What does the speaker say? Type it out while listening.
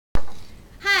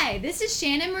Hi, this is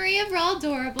Shannon Marie of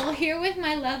Rawdorable here with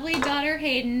my lovely daughter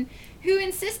Hayden, who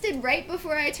insisted right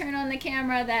before I turned on the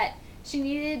camera that she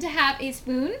needed to have a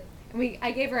spoon.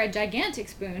 I gave her a gigantic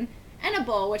spoon and a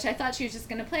bowl, which I thought she was just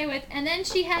going to play with, and then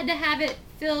she had to have it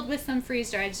filled with some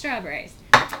freeze-dried strawberries.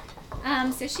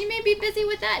 So she may be busy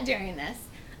with that during this.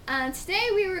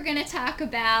 Today we were going to talk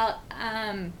about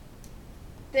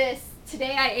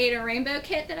Today I ate a rainbow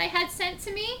kit that I had sent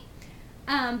to me.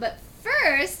 But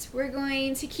first, we're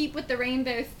going to keep with the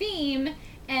rainbow theme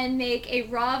and make a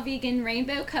raw vegan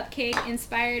rainbow cupcake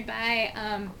inspired by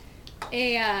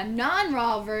a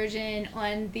non-raw version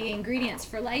on the Ingredients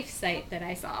for Life site that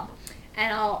I saw.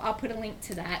 And I'll put a link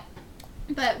to that.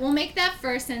 But we'll make that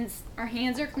first since our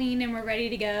hands are clean and we're ready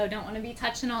to go. Don't want to be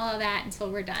touching all of that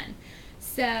until we're done.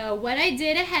 So what I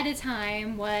did ahead of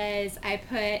time was I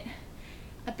put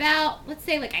about, let's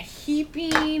say, like a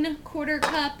heaping quarter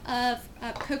cup of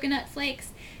coconut flakes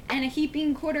and a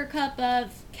heaping quarter cup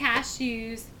of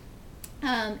cashews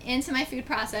into my food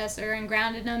processor and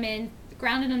grounded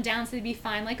them down so they'd be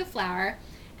fine like a flour.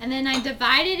 And then I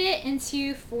divided it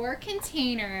into 4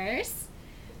 containers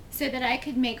so that I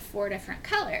could make 4 different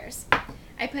colors.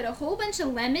 I put a whole bunch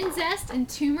of lemon zest and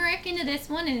turmeric into this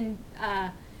one and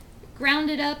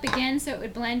ground it up again so it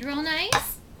would blend real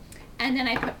nice. And then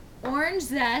I put orange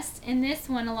zest in this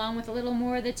one along with a little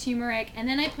more of the turmeric, and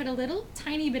then I put a little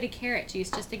tiny bit of carrot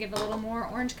juice just to give a little more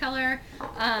orange color.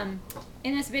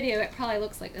 In this video it probably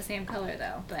looks like the same color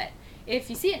though, but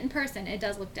if you see it in person it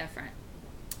does look different.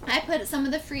 I put some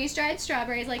of the freeze-dried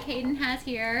strawberries like Hayden has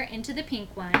here into the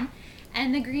pink one,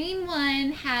 and the green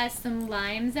one has some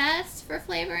lime zest for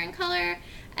flavor and color,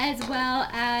 as well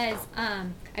as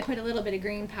I put a little bit of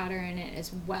green powder in it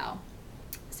as well.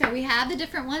 So we have the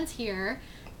different ones here.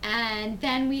 And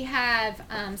then we have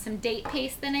some date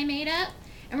paste that I made up.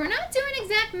 And we're not doing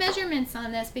exact measurements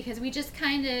on this because we just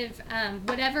kind of,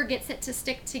 whatever gets it to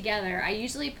stick together. I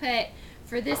usually put,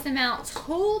 for this amount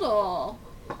total,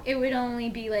 it would only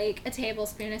be like a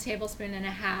tablespoon and a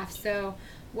half. So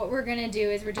what we're going to do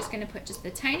is we're just going to put just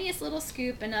the tiniest little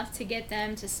scoop, enough to get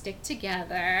them to stick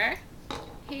together.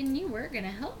 Hayden, you were going to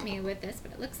help me with this,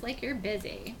 but it looks like you're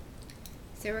busy.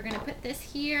 So we're going to put this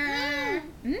here.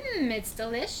 It's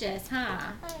delicious,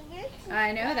 huh?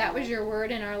 I know, that was your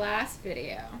word in our last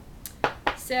video.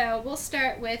 So we'll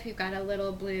start with, we've got a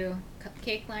little blue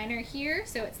cupcake liner here.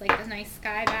 So it's like a nice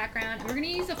sky background. And we're going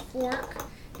to use a fork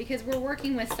because we're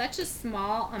working with such a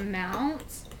small amount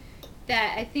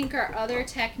that I think our other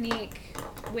technique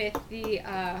with the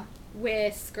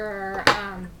whisk or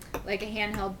like a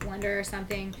handheld blender or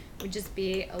something would just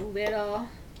be a little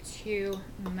too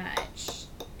much.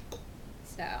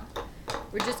 So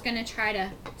we're just going to try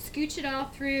to scooch it all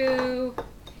through.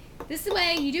 This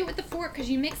way you do it with the fork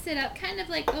because you mix it up kind of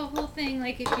like the whole thing,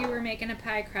 like if you were making a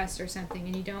pie crust or something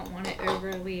and you don't want it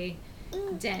overly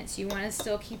dense. You want to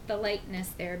still keep the lightness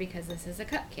there because this is a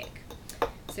cupcake.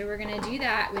 So we're going to do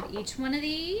that with each one of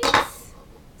these.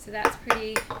 So that's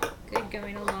pretty good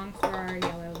going along for our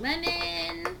yellow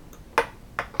lemon.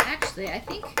 Actually, I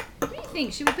think, what do you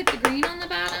think? Should we put the green on the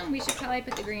bottom? We should probably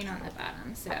put the green on the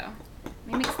bottom. So let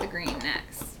me mix the green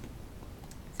next.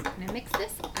 So I'm going to mix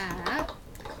this up.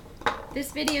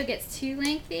 This video gets too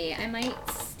lengthy. I might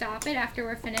stop it after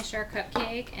we're finished our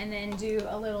cupcake and then do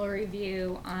a little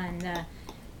review on the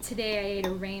Today I Ate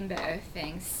a Rainbow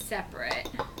thing separate.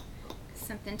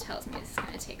 Something tells me this is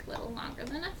going to take a little longer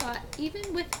than I thought,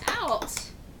 even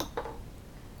without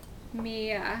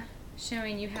me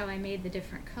showing you how I made the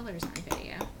different colors on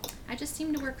video. I just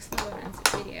seem to work slower on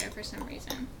video for some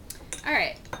reason.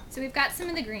 Alright, so we've got some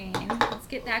of the green. Let's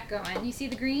get that going. You see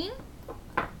the green?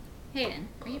 Hayden,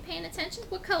 are you paying attention?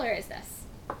 What color is this?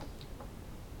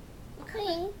 What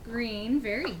color? Green.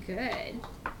 Very good.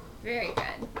 Very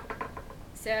good.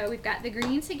 So we've got the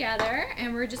green together,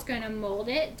 and we're just going to mold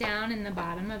it down in the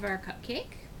bottom of our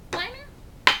cupcake liner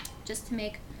just to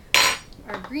make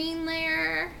our green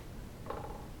layer.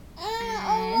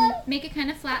 And make it kind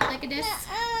of flat like a disc.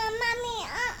 Mommy,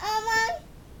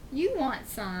 You want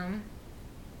some.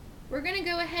 We're going to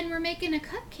go ahead and we're making a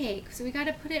cupcake, so we got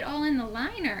to put it all in the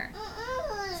liner.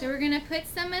 So we're going to put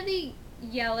some of the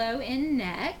yellow in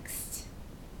next.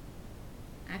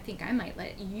 I think I might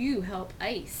let you help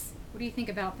ice. What do you think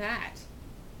about that?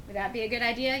 Would that be a good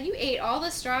idea? You ate all the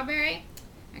strawberry.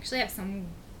 Actually, I have some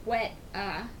wet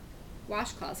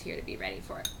washcloths here to be ready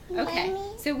for it. Okay,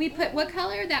 so we put what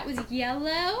color? That was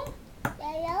yellow.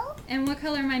 Yellow? And what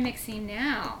color am I mixing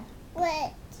now?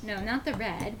 Red. No, not the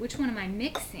red. Which one am I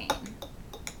mixing?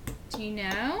 Do you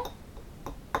know?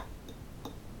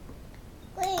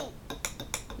 Green.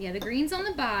 Yeah, the green's on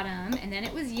the bottom, and then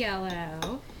it was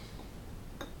yellow.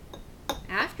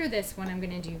 after this one, I'm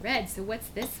going to do red. So what's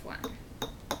this one?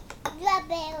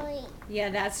 Strawberry. Yeah,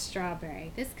 that's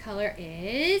strawberry. This color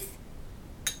is...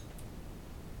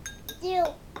 Blue.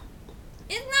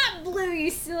 It's not blue, you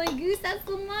silly goose. That's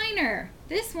the liner.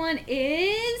 This one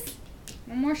is...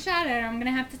 One more shot at it. I'm going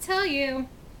to have to tell you.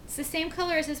 It's the same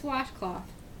color as this washcloth.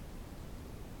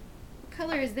 What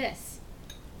color is this?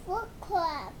 What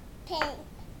color? Pink.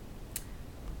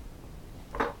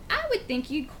 I would think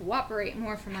you'd cooperate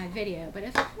more for my video, but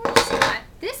of course not.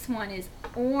 This one is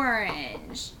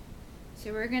orange.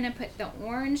 So we're going to put the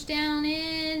orange down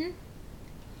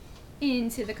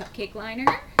into the cupcake liner.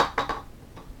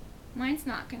 Mine's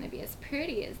not going to be as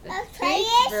pretty as the fake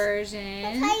version.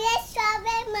 I'll try this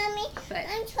strawberry, Mommy. But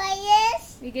I'll try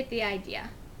this. we get the idea.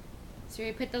 So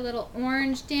we put the little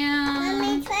orange down.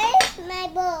 Mommy, try my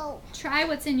bowl. Try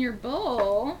what's in your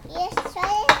bowl. Yes,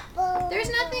 try this bowl. There's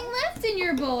nothing left in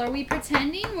your bowl. Are we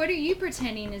pretending? What are you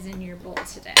pretending is in your bowl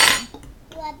today?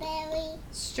 Strawberry.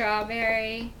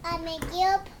 Strawberry. I make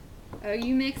it up. Oh,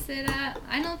 you mix it up?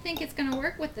 I don't think it's going to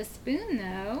work with the spoon,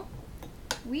 though.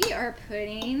 We are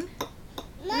putting...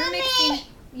 We're Mommy. mixing...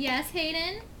 Yes,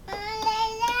 Hayden?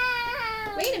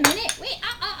 Wait a minute. Wait.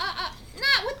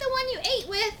 Not with the one you ate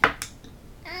with.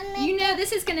 You know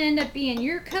this is going to end up being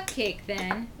your cupcake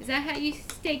then. Is that how you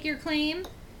stake your claim?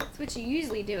 That's what you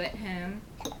usually do at home.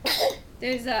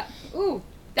 There's a... Ooh,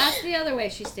 that's the other way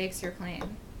she stakes her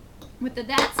claim. With the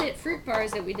That's It fruit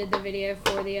bars that we did the video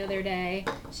for the other day,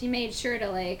 she made sure to,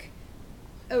 like,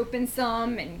 open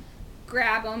some and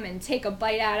grab them and take a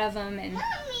bite out of them. And,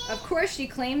 of course, she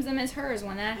claims them as hers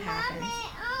when that happens.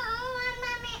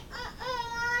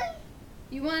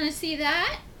 You want to see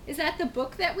that? Is that the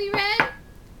book that we read?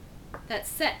 That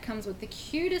set comes with the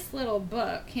cutest little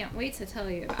book. Can't wait to tell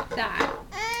you about that.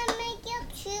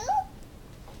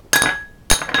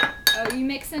 Oh, you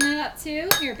mixing it up too?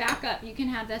 Here, back up. You can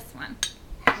have this one.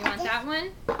 You want that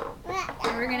one?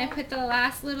 And we're going to put the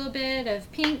last little bit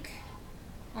of pink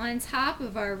on top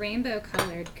of our rainbow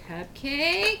colored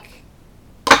cupcake.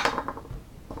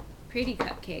 Pretty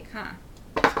cupcake, huh?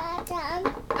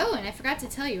 Oh, and I forgot to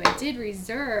tell you, I did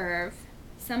reserve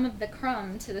some of the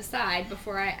crumb to the side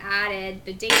before I added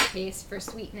the date paste for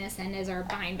sweetness and as our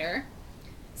binder.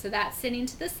 So that's sitting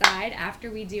to the side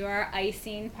after we do our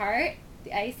icing part.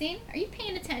 The icing? Are you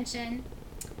paying attention?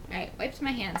 Alright, wiped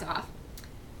my hands off.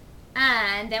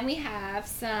 And then we have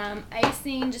some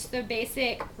icing, just the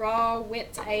basic raw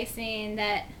whipped icing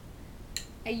that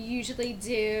I usually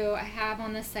do. I have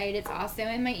on the site. It's also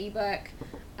in my ebook.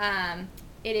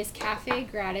 It is Cafe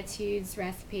Gratitude's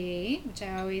recipe, which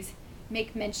I always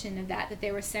make mention of that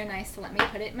they were so nice to let me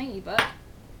put it in my ebook,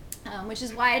 which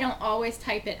is why I don't always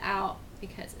type it out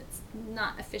because it's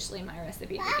not officially my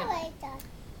recipe.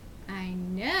 I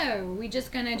know. We're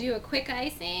just going to do a quick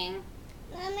icing.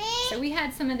 Mommy. So we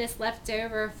had some of this left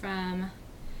over from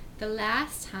the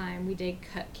last time we did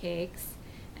cupcakes,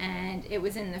 and it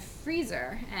was in the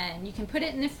freezer, and you can put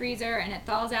it in the freezer and it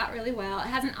thaws out really well. It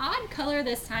has an odd color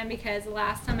this time because the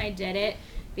last time I did it,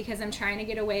 because I'm trying to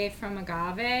get away from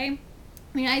agave.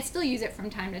 I mean, I still use it from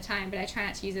time to time, but I try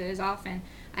not to use it as often.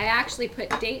 I actually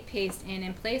put date paste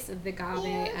in place of the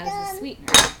agave as a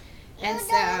sweetener. And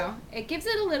so it gives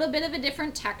it a little bit of a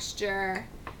different texture,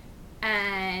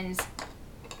 and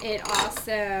it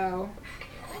also,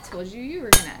 I told you you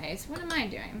were gonna ice. What am I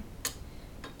doing?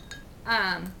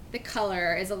 The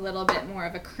color is a little bit more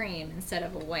of a cream instead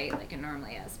of a white like it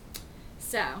normally is.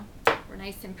 So we're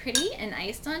nice and pretty and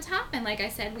iced on top, and like I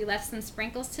said, we left some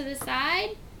sprinkles to the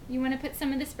side. You want to put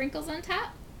some of the sprinkles on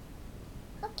top?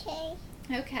 Okay.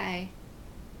 Okay.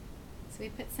 So we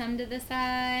put some to the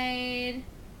side.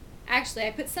 Actually,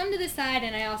 I put some to the side,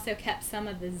 and I also kept some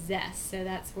of the zest, so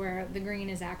that's where the green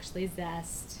is actually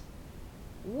zest.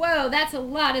 Whoa, that's a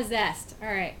lot of zest.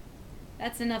 All right,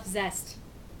 that's enough zest.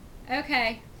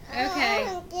 Okay,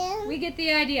 we get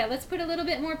the idea. Let's put a little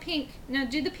bit more pink. No,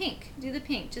 do the pink,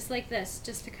 just like this,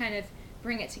 just to kind of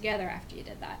bring it together after you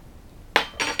did that.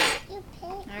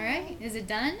 All right, is it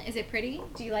done? Is it pretty?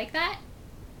 Do you like that?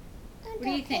 What do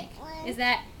you think? Is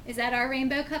that our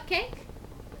rainbow cupcake?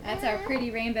 That's our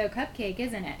pretty rainbow cupcake,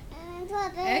 isn't it?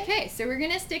 Okay, so we're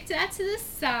going to stick that to the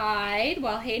side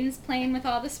while Hayden's playing with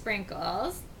all the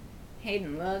sprinkles.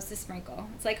 Hayden loves to sprinkle.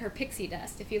 It's like her pixie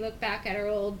dust. If you look back at our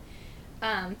old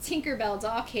Tinkerbell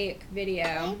doll cake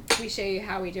video, we show you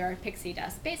how we do our pixie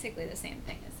dust. Basically the same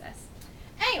thing as this.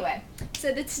 Anyway,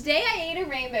 so the Today I Ate a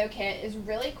Rainbow kit is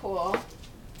really cool.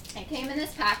 It came in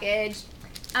this package.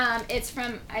 It's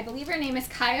from, I believe her name is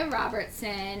Kaya Robertson,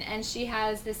 and she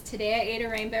has this Today I Ate a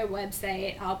Rainbow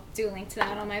website. I'll do a link to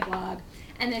that on my blog.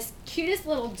 And this cutest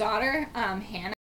little daughter, Hannah,